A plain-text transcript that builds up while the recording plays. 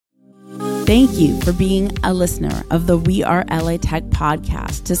Thank you for being a listener of the We Are LA Tech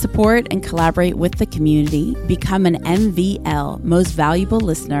podcast. To support and collaborate with the community, become an MVL Most Valuable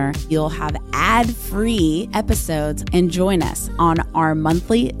Listener. You'll have ad-free episodes and join us on our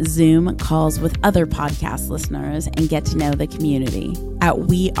monthly Zoom calls with other podcast listeners and get to know the community at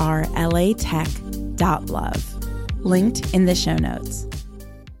wearelatech.love. Linked in the show notes.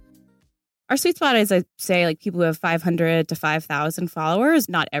 Our sweet spot is, I say, like people who have 500 to 5,000 followers.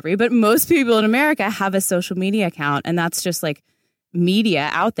 Not every, but most people in America have a social media account. And that's just like media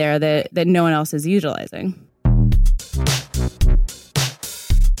out there that no one else is utilizing. Welcome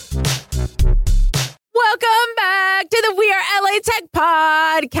back to the We Are LA Tech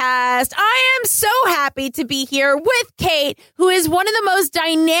podcast. I am so happy to be here with Kate, who is one of the most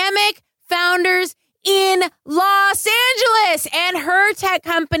dynamic founders in Los Angeles, and her tech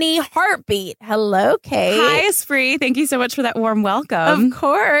company, Heartbeat. Hello, Kate. Hi, Espree. Thank you so much for that warm welcome. Of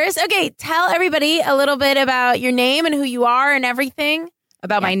course. Okay, tell everybody a little bit about your name and who you are and everything.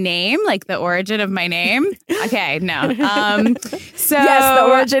 About my name, like the origin of my name? Okay, no. Yes, the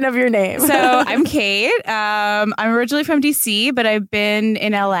origin of your name. So I'm Kate. I'm originally from DC, but I've been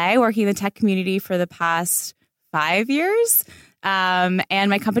in LA working in the tech community for the past 5 years. And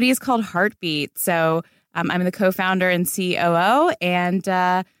my company is called Heartbeat. So I'm the co-founder and COO, and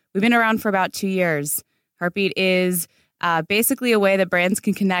we've been around for about 2 years. Heartbeat is basically a way that brands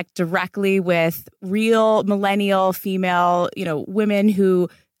can connect directly with real millennial female, women who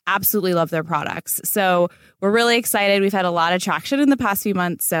absolutely love their products. So we're really excited. We've had a lot of traction in the past few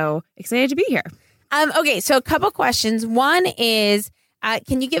months, so excited to be here. Okay, so a couple questions. One is,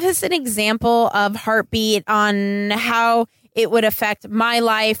 can you give us an example of Heartbeat on how it would affect my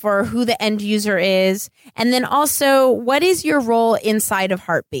life or who the end user is? And then also, what is your role inside of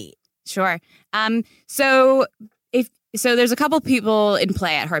Heartbeat? Sure. So there's a couple people in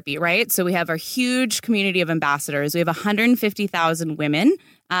play at Heartbeat, right? So we have our huge community of ambassadors. We have 150,000 women,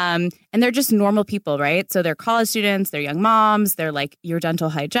 and they're just normal people, right? So they're college students, they're young moms, they're like your dental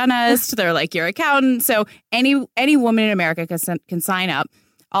hygienist, they're like your accountant. So any woman in America can sign up.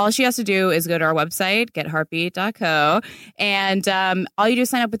 All she has to do is go to our website, getheartbeat.co, and all you do is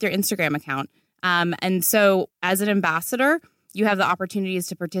sign up with your Instagram account. And so as an ambassador, you have the opportunities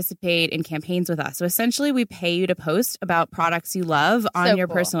to participate in campaigns with us. So essentially, we pay you to post about products you love on your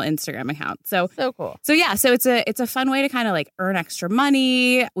personal Instagram account. So cool. So it's a fun way to kind of like earn extra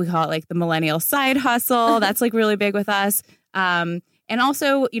money. We call it like the millennial side hustle. That's like really big with us. And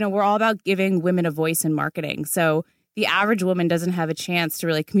also, we're all about giving women a voice in marketing. So the average woman doesn't have a chance to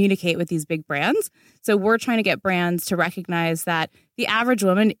really communicate with these big brands. So we're trying to get brands to recognize that the average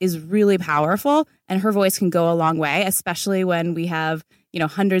woman is really powerful and her voice can go a long way, especially when we have,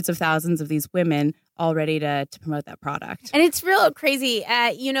 hundreds of thousands of these women all ready to promote that product. And it's real crazy.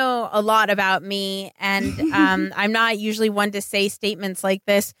 You know a lot about me, and I'm not usually one to say statements like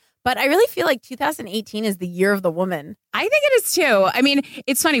this, but I really feel like 2018 is the year of the woman. I think it is too. I mean,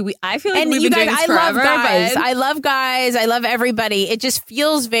 it's funny. I feel like we've been doing this forever. I love guys. I love guys. I love everybody. It just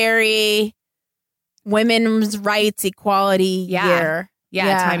feels very women's rights, equality year.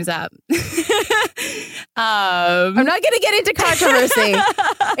 Yeah, time's up. I'm not going to get into controversy.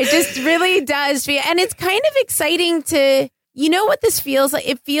 It just really does feel, and it's kind of exciting to. You know what this feels like?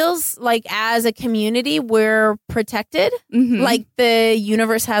 It feels like as a community, we're protected. Mm-hmm. Like the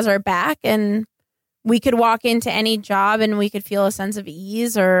universe has our back and we could walk into any job and we could feel a sense of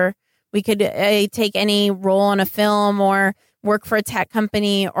ease, or we could take any role in a film or work for a tech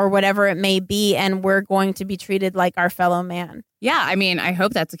company or whatever it may be. And we're going to be treated like our fellow man. Yeah. I mean, I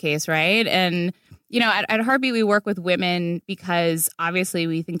hope that's the case. Right. And at Heartbeat, we work with women because obviously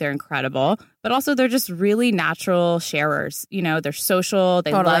we think they're incredible, but also they're just really natural sharers. They're social.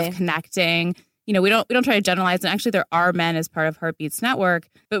 They love connecting. We don't try to generalize. And actually, there are men as part of Heartbeat's network,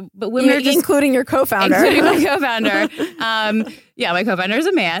 but women are just including your co-founder. Including my co-founder. My co-founder is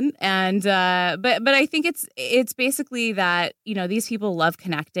a man, and but I think it's basically that these people love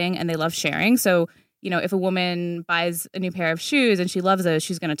connecting and they love sharing. So. If a woman buys a new pair of shoes and she loves those,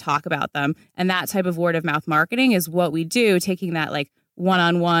 she's going to talk about them. And that type of word of mouth marketing is what we do, taking that like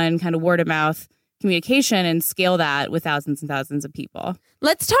one-on-one kind of word of mouth communication and scale that with thousands and thousands of people.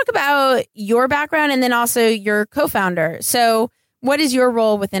 Let's talk about your background and then also your co-founder. So what is your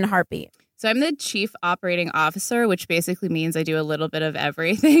role within Heartbeat? So I'm the chief operating officer, which basically means I do a little bit of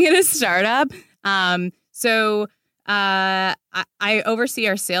everything in a startup. I oversee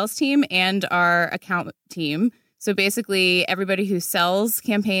our sales team and our account team. So basically everybody who sells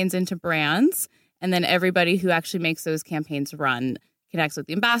campaigns into brands and then everybody who actually makes those campaigns run. connects with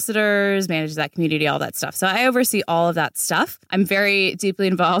the ambassadors, manages that community, all that stuff. So I oversee all of that stuff. I'm very deeply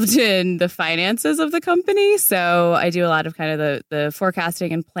involved in the finances of the company. So I do a lot of kind of the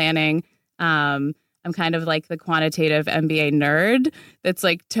forecasting and planning. I'm kind of like the quantitative MBA nerd that's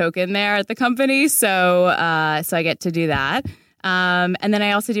like token there at the company. So I get to do that. And then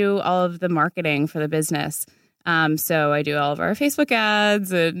I also do all of the marketing for the business. So I do all of our Facebook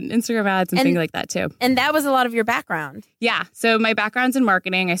ads and Instagram ads and things like that too. And that was a lot of your background. Yeah. So my background's in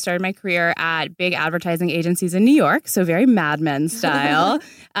marketing. I started my career at big advertising agencies in New York. So very Mad Men style.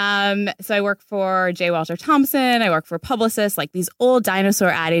 So I work for J. Walter Thompson. I work for Publicis, like these old dinosaur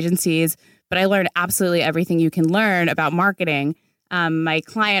ad agencies. But I learned absolutely everything you can learn about marketing. My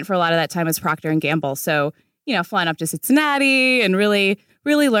client for a lot of that time was Procter & Gamble. So, flying up to Cincinnati and really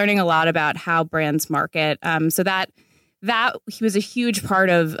learning a lot about how brands market. So that he was a huge part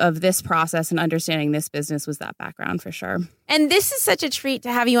of this process and understanding this business was that background for sure. And this is such a treat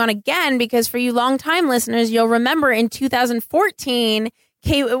to have you on again, because for you longtime listeners, you'll remember in 2014,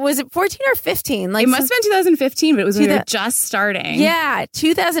 Kate, was it 14 or 15? It must have been 2015, but it was when we were just starting. Yeah,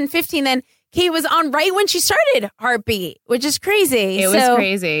 2015. Then Kate was on right when she started Heartbeat, which is crazy. It was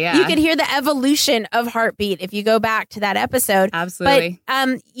crazy, yeah. You could hear the evolution of Heartbeat if you go back to that episode. Absolutely.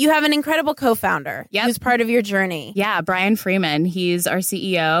 But you have an incredible co-founder who's part of your journey. Yeah, Brian Freeman. He's our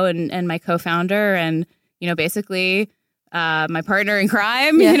CEO and my co-founder and, basically my partner in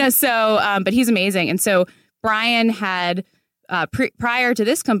crime. Yeah. But he's amazing. And so Brian had... prior to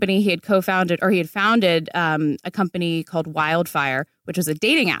this company, he had founded a company called Wildfire, which was a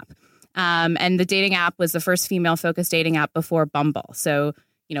dating app. And the dating app was the first female-focused dating app before Bumble. So,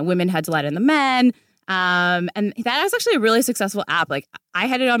 women had to let in the men. And that was actually a really successful app. Like, I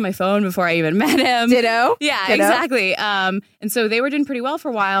had it on my phone before I even met him. Ditto. Yeah, Ditto. exactly. And so they were doing pretty well for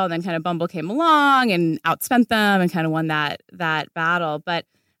a while. And then kind of Bumble came along and outspent them and kind of won that battle. But,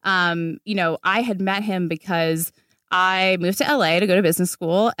 I had met him because I moved to LA to go to business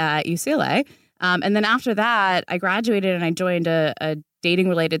school at UCLA. And then after that, I graduated and I joined a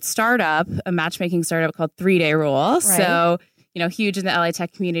dating-related startup, a matchmaking startup called 3 Day Rule. Right. So, huge in the LA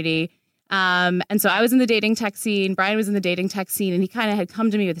tech community. And so I was in the dating tech scene. Brian was in the dating tech scene. And he kind of had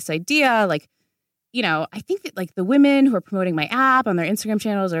come to me with this idea, like, I think that like the women who are promoting my app on their Instagram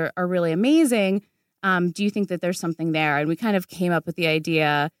channels are really amazing. Do you think that there's something there? And we kind of came up with the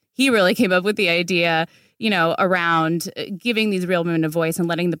idea. He really came up with the idea, around giving these real women a voice and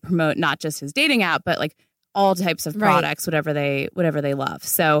letting them promote not just his dating app, but like all types of products, whatever they love.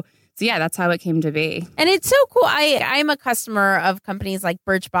 So yeah, that's how it came to be. And it's so cool. I'm a customer of companies like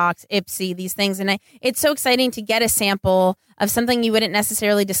Birchbox, Ipsy, these things. And it's so exciting to get a sample of something you wouldn't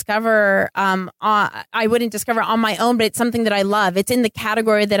necessarily discover. I wouldn't discover on my own, but it's something that I love. It's in the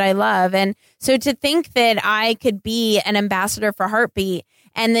category that I love. And so to think that I could be an ambassador for Heartbeat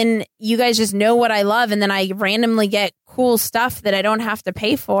and then you guys just know what I love and then I randomly get cool stuff that I don't have to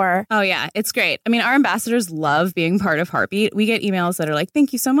pay for. Oh, yeah. It's great. I mean, our ambassadors love being part of Heartbeat. We get emails that are like,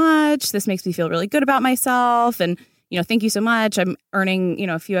 thank you so much. This makes me feel really good about myself. And, thank you so much. I'm earning,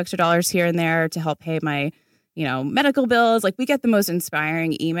 a few extra dollars here and there to help pay my, medical bills. Like we get the most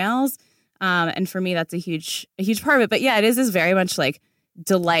inspiring emails. And for me, that's a huge part of it. But yeah, it is very much like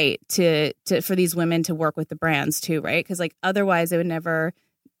delight for these women to work with the brands too, right? Because like otherwise they would never...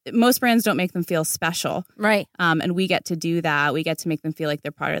 Most brands don't make them feel special. Right. And we get to do that. We get to make them feel like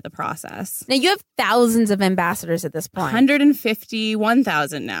they're part of the process. Now, you have thousands of ambassadors at this point.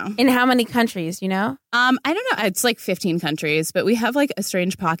 151,000 now. In how many countries, I don't know. It's like 15 countries, but we have like a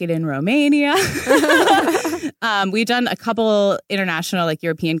strange pocket in Romania. We've done a couple international, like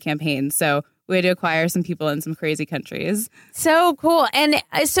European campaigns. So we had to acquire some people in some crazy countries. So cool. And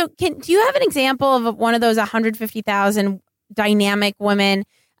so do you have an example of one of those 150,000 dynamic women?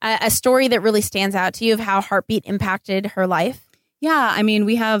 A story that really stands out to you of how Heartbeat impacted her life? Yeah, I mean,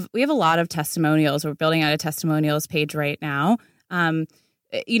 we have a lot of testimonials. We're building out a testimonials page right now.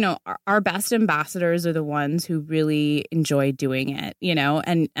 Our best ambassadors are the ones who really enjoy doing it,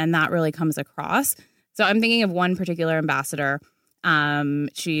 and that really comes across. So I'm thinking of one particular ambassador.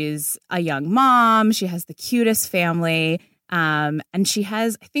 She's a young mom. She has the cutest family. And I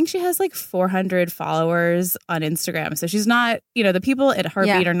think she has like 400 followers on Instagram. So she's not, the people at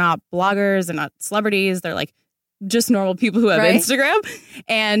Heartbeat are not bloggers. They're not celebrities. They're like just normal people who have Instagram.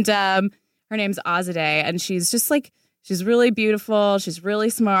 And her name's Azadeh. And she's just like, she's really beautiful. She's really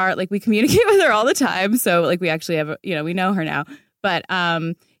smart. Like we communicate with her all the time. So like we actually have, we know her now. But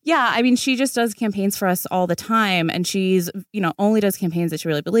yeah, I mean, she just does campaigns for us all the time. And she's, only does campaigns that she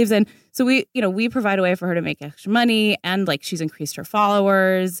really believes in. So we provide a way for her to make extra money. And like she's increased her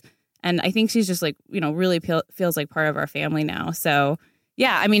followers. And I think she's just like, really feels like part of our family now. So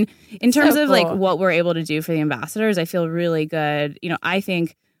Yeah. I mean, in terms of like cool. what we're able to do for the ambassadors, I feel really good. I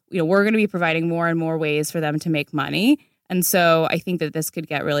think, we're going to be providing more and more ways for them to make money. And so I think that this could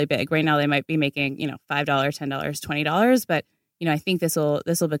get really big. Right now, they might be making, $5, $10, $20, but I think this will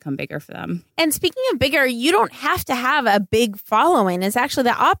become bigger for them. And speaking of bigger, you don't have to have a big following. It's actually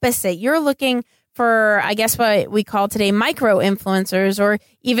the opposite. You're looking for, I guess, what we call today micro influencers, or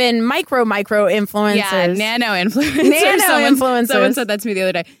even micro influencers. Yeah, nano influencers. Influencers. Someone said that to me the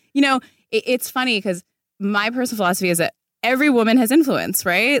other day. It's funny because my personal philosophy is that every woman has influence,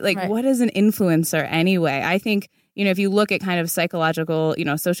 right? Like, what is an influencer anyway? I think, if you look at kind of psychological,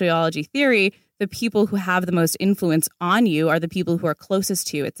 sociology theory, the people who have the most influence on you are the people who are closest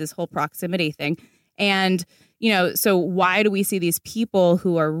to you. It's this whole proximity thing. And, so why do we see these people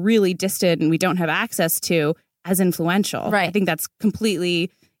who are really distant and we don't have access to as influential? Right. I think that's completely,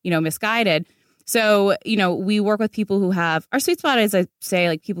 misguided. So, we work with people who have, our sweet spot is, I say,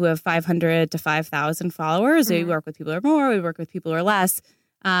 like people who have 500 to 5,000 followers. We work with people who are more, we work with people who are less.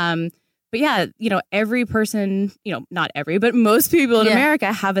 But yeah, every person, not every, but most people in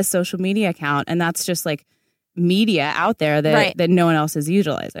America have a social media account. And that's just like media out there that no one else is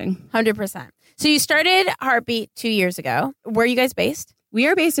utilizing. 100%. So you started Heartbeat 2 years ago. Where are you guys based? We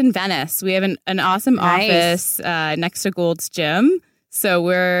are based in Venice. We have an awesome office next to Gold's Gym. So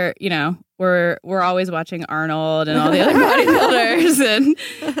we're always watching Arnold and all the other bodybuilders and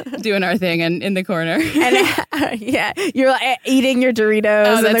doing our thing in the corner. And you're like eating your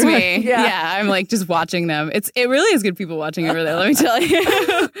Doritos. Oh, that's me. Yeah, I'm like just watching them. It really is good people watching over there, let me tell you.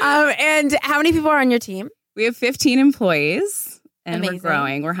 And how many people are on your team? We have 15 employees. And Amazing. We're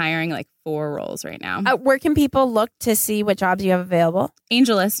growing. We're hiring like 4 roles right now. Where can people look to see what jobs you have available?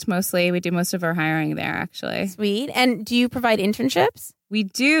 AngelList mostly. We do most of our hiring there, actually. Sweet. And do you provide internships? We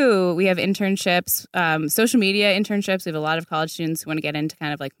do. We have internships, social media internships. We have a lot of college students who want to get into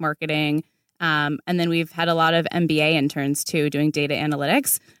kind of like marketing. And then we've had a lot of MBA interns too, doing data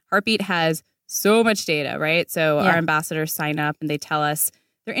analytics. Heartbeat has so much data, right? So our ambassadors sign up and they tell us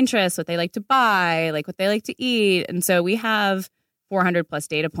their interests, what they like to buy, like what they like to eat. And so we have 400 plus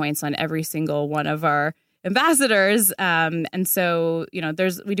data points on every single one of our ambassadors. And so,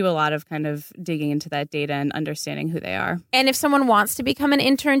 we do a lot of kind of digging into that data and understanding who they are. And if someone wants to become an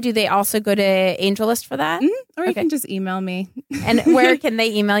intern, do they also go to AngelList for that? Or you can just email me. And where can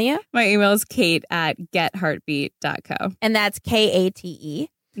they email you? My email is kate@getheartbeat.co. And that's KATE.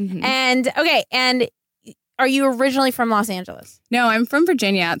 Mm-hmm. And are you originally from Los Angeles? No, I'm from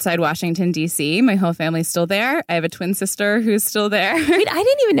Virginia, outside Washington, D.C. My whole family's still there. I have a twin sister who's still there. Wait, I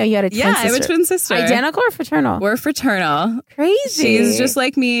didn't even know you had a twin sister. Yeah, I have a twin sister. Identical or fraternal? We're fraternal. Crazy. She's just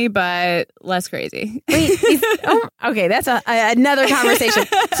like me, but less crazy. Wait, okay, that's another conversation.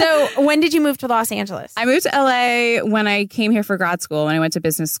 So when did you move to Los Angeles? I moved to LA when I came here for grad school, when I went to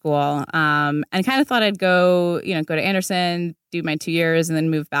business school, and kind of thought I'd go to Anderson, do my 2 years and then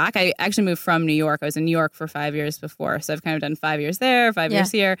move back. I actually moved from New York. I was in New York for 5 years before. So I've kind of done 5 years there, 5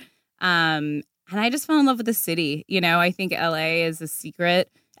 years here. And I just fell in love with the city. I think LA is a secret.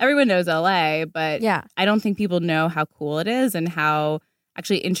 Everyone knows LA, but I don't think people know how cool it is and how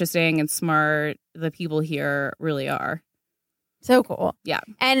actually interesting and smart the people here really are. So cool. Yeah.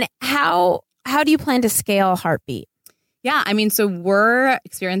 And how do you plan to scale Heartbeat? Yeah, I mean, so we're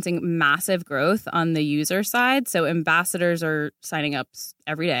experiencing massive growth on the user side. So ambassadors are signing up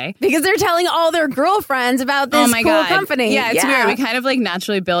every day. Because they're telling all their girlfriends about this cool company. Yeah, it's weird. We kind of like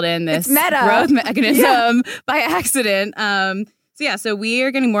naturally build in this meta growth mechanism by accident. So we are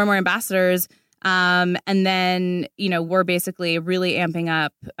getting more and more ambassadors. And then, we're basically really amping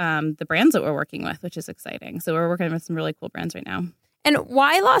up the brands that we're working with, which is exciting. So we're working with some really cool brands right now. And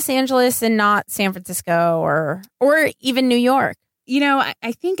why Los Angeles and not San Francisco or even New York?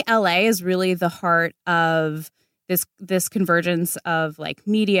 I think LA is really the heart of this convergence of like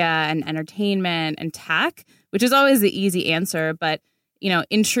media and entertainment and tech, which is always the easy answer. But,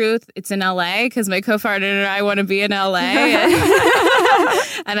 in truth, it's in LA because my co-founder and I want to be in LA.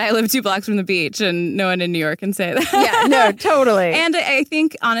 And I live 2 blocks from the beach, and no one in New York can say that. Yeah, no, totally. And I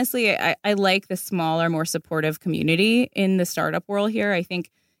think, honestly, I like the smaller, more supportive community in the startup world here. I think,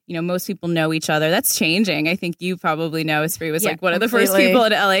 most people know each other. That's changing. I think you probably know Espree was like one of the first people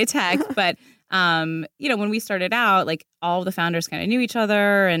in LA tech. But, when we started out, like all of the founders kind of knew each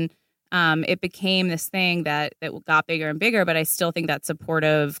other, and it became this thing that got bigger and bigger. But I still think that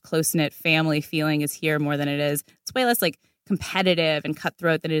supportive, close-knit family feeling is here more than it is. It's way less like competitive and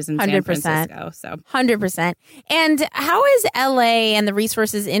cutthroat than it is in 100%. San Francisco. So 100%. And how has LA and the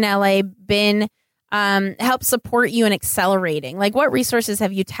resources in LA been help support you in accelerating? Like, what resources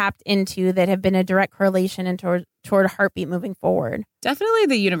have you tapped into that have been a direct correlation and toward Heartbeat moving forward? Definitely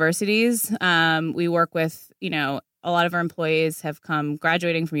the universities. We work with, a lot of our employees have come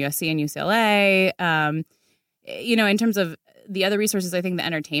graduating from USC and UCLA. In terms of the other resources, I think the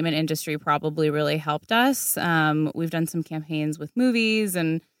entertainment industry probably really helped us. We've done some campaigns with movies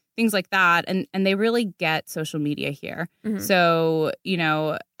and things like that. And they really get social media here. Mm-hmm. So,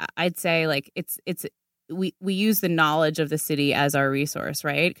 I'd say like we use the knowledge of the city as our resource,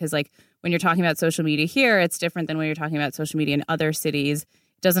 right? Because like when you're talking about social media here, it's different than when you're talking about social media in other cities.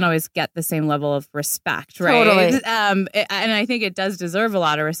 It doesn't always get the same level of respect, right? Totally. And I think it does deserve a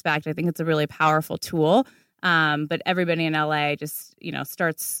lot of respect. I think it's a really powerful tool. But everybody in LA just,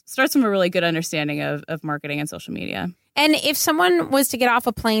 starts from a really good understanding of marketing and social media. And if someone was to get off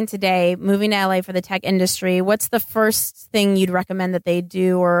a plane today, moving to LA for the tech industry, what's the first thing you'd recommend that they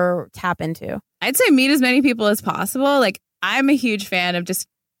do or tap into? I'd say meet as many people as possible. Like, I'm a huge fan of just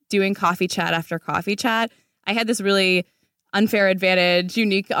doing coffee chat after coffee chat. I had this really unfair advantage,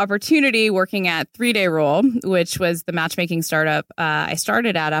 unique opportunity working at 3 Day Rule, which was the matchmaking startup I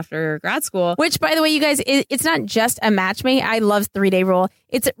started at after grad school. Which, by the way, you guys, it's not just a matchmaking. I love 3 Day Rule.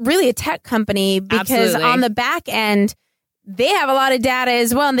 It's really a tech company because Absolutely. On the back end, they have a lot of data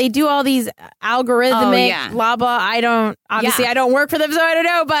as well, and they do all these algorithmic blah blah. I don't work for them, so I don't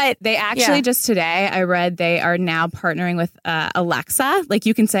know. But they actually just today I read they are now partnering with Alexa. Like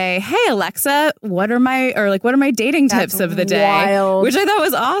you can say, "Hey Alexa, what are my dating tips of the day?" Wild. Which I thought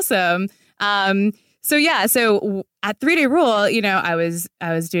was awesome. So at 3 Day Rule, I was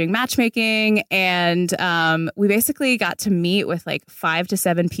doing matchmaking, and we basically got to meet with like 5 to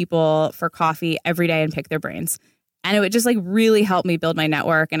 7 people for coffee every day and pick their brains. And it would just like really help me build my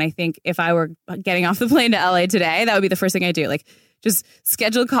network. And I think if I were getting off the plane to LA today, that would be the first thing I do. Like just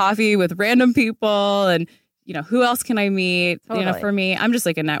schedule coffee with random people and, who else can I meet? Totally. For me, I'm just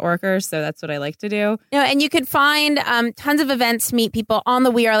like a networker. So that's what I like to do. And you could find tons of events to meet people on the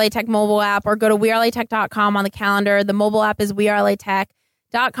We Are LA Tech mobile app, or go to wearelatech.com on the calendar. The mobile app is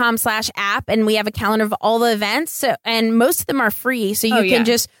wearelatech.com/app, and we have a calendar of all the events. So, and most of them are free. So you can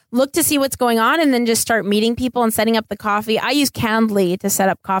just look to see what's going on and then just start meeting people and setting up the coffee. I use Calendly to set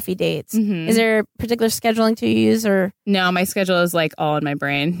up coffee dates. Mm-hmm. Is there particular scheduling to use, or? No, my schedule is like all in my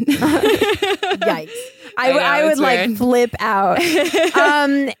brain. Yikes. I would like weird. Flip out.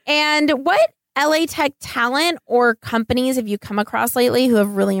 And what LA Tech talent or companies have you come across lately who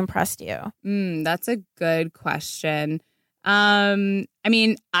have really impressed you? That's a good question. I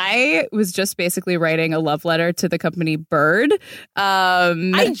was just basically writing a love letter to the company Bird.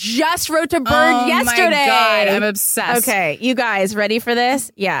 I just wrote to Bird yesterday. My God, I'm obsessed. Okay, you guys ready for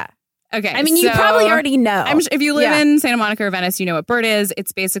this? Yeah. Okay. You probably already know. If you live in Santa Monica or Venice, you know what Bird is.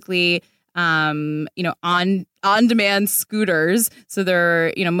 It's basically, on-demand scooters. So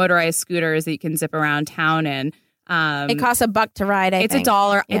they're, motorized scooters that you can zip around town in. It costs $1 to ride, I think. It's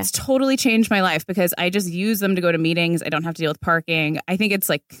 $1. Yeah. It's totally changed my life because I just use them to go to meetings. I don't have to deal with parking. I think it's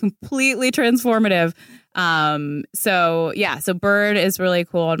like completely transformative. So Bird is really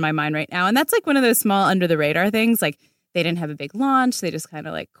cool in my mind right now. And that's like one of those small under the radar things. Like they didn't have a big launch. They just kind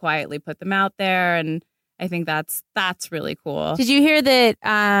of like quietly put them out there. And I think that's really cool. Did you hear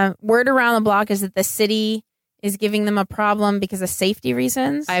that word around the block is that the city is giving them a problem because of safety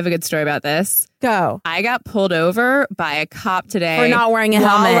reasons? I have a good story about this. Go. I got pulled over by a cop today for not wearing a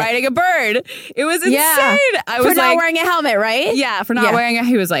helmet while riding a Bird. It was insane. Yeah. For not wearing a helmet, right? Yeah, for not wearing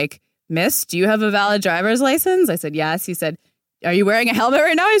he was like, "Miss, do you have a valid driver's license?" I said, "Yes." He said, "Are you wearing a helmet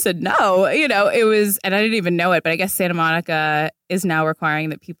right now?" I said, "No." It was, and I didn't even know it, but I guess Santa Monica is now requiring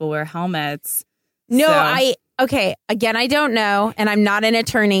that people wear helmets. No, okay, again, I don't know, and I'm not an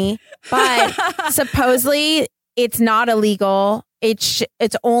attorney, but supposedly it's not illegal. It's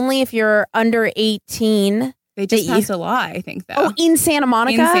only if you're under 18. They just passed a law, I think, though. Oh, in Santa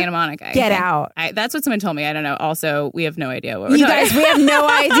Monica? In Santa Monica. Get out. That's what someone told me. I don't know. Also, we have no idea what we're You talking guys, we have no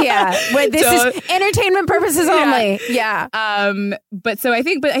idea. This is entertainment purposes only. Yeah. But I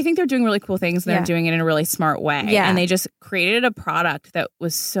think they're doing really cool things, and they're doing it in a really smart way. Yeah. And they just created a product that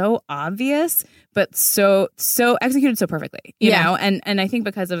was so obvious, but so executed so perfectly. You know? And I think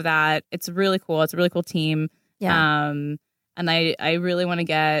because of that, it's really cool. It's a really cool team. Yeah. And I really want to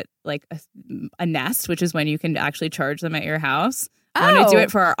get like a Nest, which is when you can actually charge them at your house. I want to do it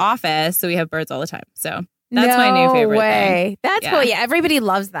for our office, so we have Birds all the time. So that's my new favorite thing. That's cool. Yeah, everybody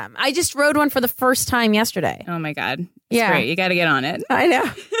loves them. I just rode one for the first time yesterday. Oh my God. It's great. You got to get on it. I know.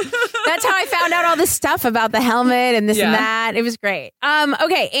 That's how I found out all this stuff about the helmet and this and that. It was great.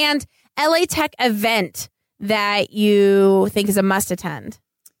 Okay, and LA Tech event that you think is a must attend.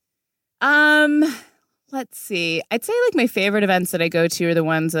 Let's see. I'd say like my favorite events that I go to are the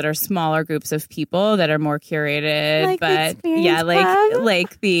ones that are smaller groups of people that are more curated. Like but the yeah, Club?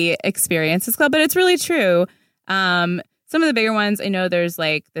 like the Experiences Club. But it's really true. Some of the bigger ones, I know there's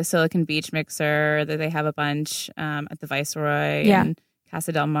like the Silicon Beach Mixer that they have a bunch at the Viceroy and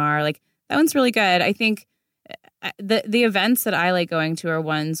Casa del Mar. Like that one's really good. I think the events that I like going to are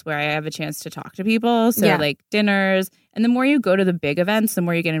ones where I have a chance to talk to people. So like dinners. And the more you go to the big events, the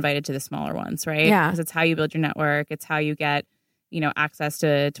more you get invited to the smaller ones, right? Yeah. Because it's how you build your network. It's how you get, access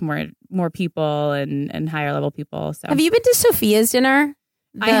to more people and higher level people. So Have you been to Sophia's dinner?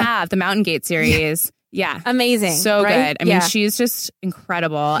 I have the Mountain Gate series. Yeah. Amazing. So right? good. I mean, she's just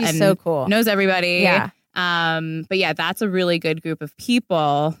incredible. She's and so cool. Knows everybody. Yeah. But yeah, that's a really good group of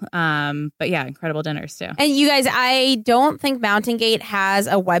people. But yeah, incredible dinners too. And you guys, I don't think Mountain Gate has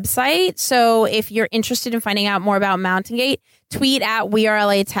a website. So if you're interested in finding out more about Mountain Gate, tweet at We Are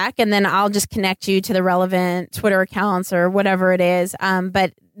LA Tech, and then I'll just connect you to the relevant Twitter accounts or whatever it is.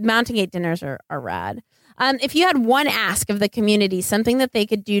 But Mountain Gate dinners are rad. If you had one ask of the community, something that they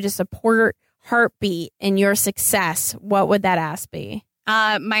could do to support Heartbeat and your success, what would that ask be?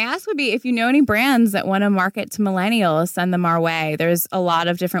 My ask would be if you know any brands that want to market to millennials, send them our way. There's a lot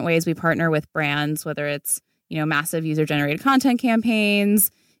of different ways we partner with brands, whether it's, massive user-generated content campaigns,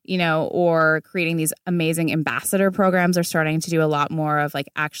 or creating these amazing ambassador programs. Are starting to do a lot more of like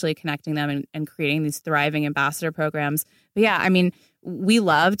actually connecting them and creating these thriving ambassador programs. But yeah, I mean, we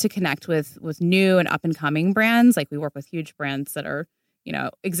love to connect with new and up-and-coming brands. Like we work with huge brands that are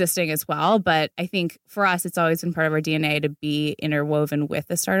existing as well. But I think for us, it's always been part of our DNA to be interwoven with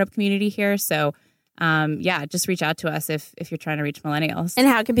the startup community here. So just reach out to us if you're trying to reach millennials. And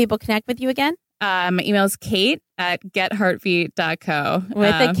how can people connect with you again? My email is kate@getheartbeat.co.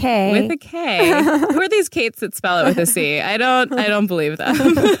 With a K. With a K. Who are these Kates that spell it with a C? I don't believe them.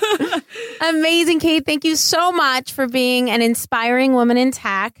 Amazing, Kate. Thank you so much for being an inspiring woman in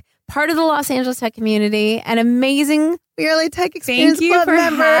tech, part of the Los Angeles tech community, an amazing We Are LA Tech Experience Thank you Club for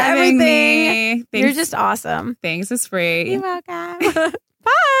member. having Everything. me. You're just awesome. Thanks, it's free. You're welcome.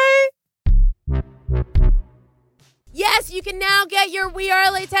 Bye. Yes, you can now get your We Are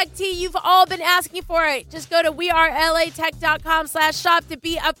LA Tech tee. You've all been asking for it. Just go to wearelatech.com/shop to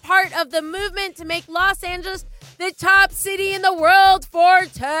be a part of the movement to make Los Angeles the top city in the world for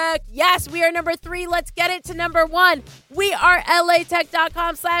tech. Yes, we are number 3. Let's get it to number 1.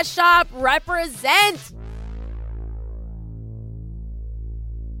 wearelatech.com/shop. Represent.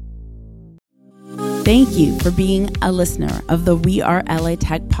 Thank you for being a listener of the We Are LA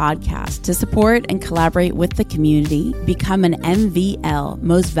Tech podcast. To support and collaborate with the community, become an MVL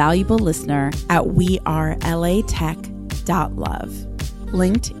Most Valuable Listener at wearelatech.love.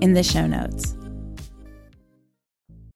 Linked in the show notes.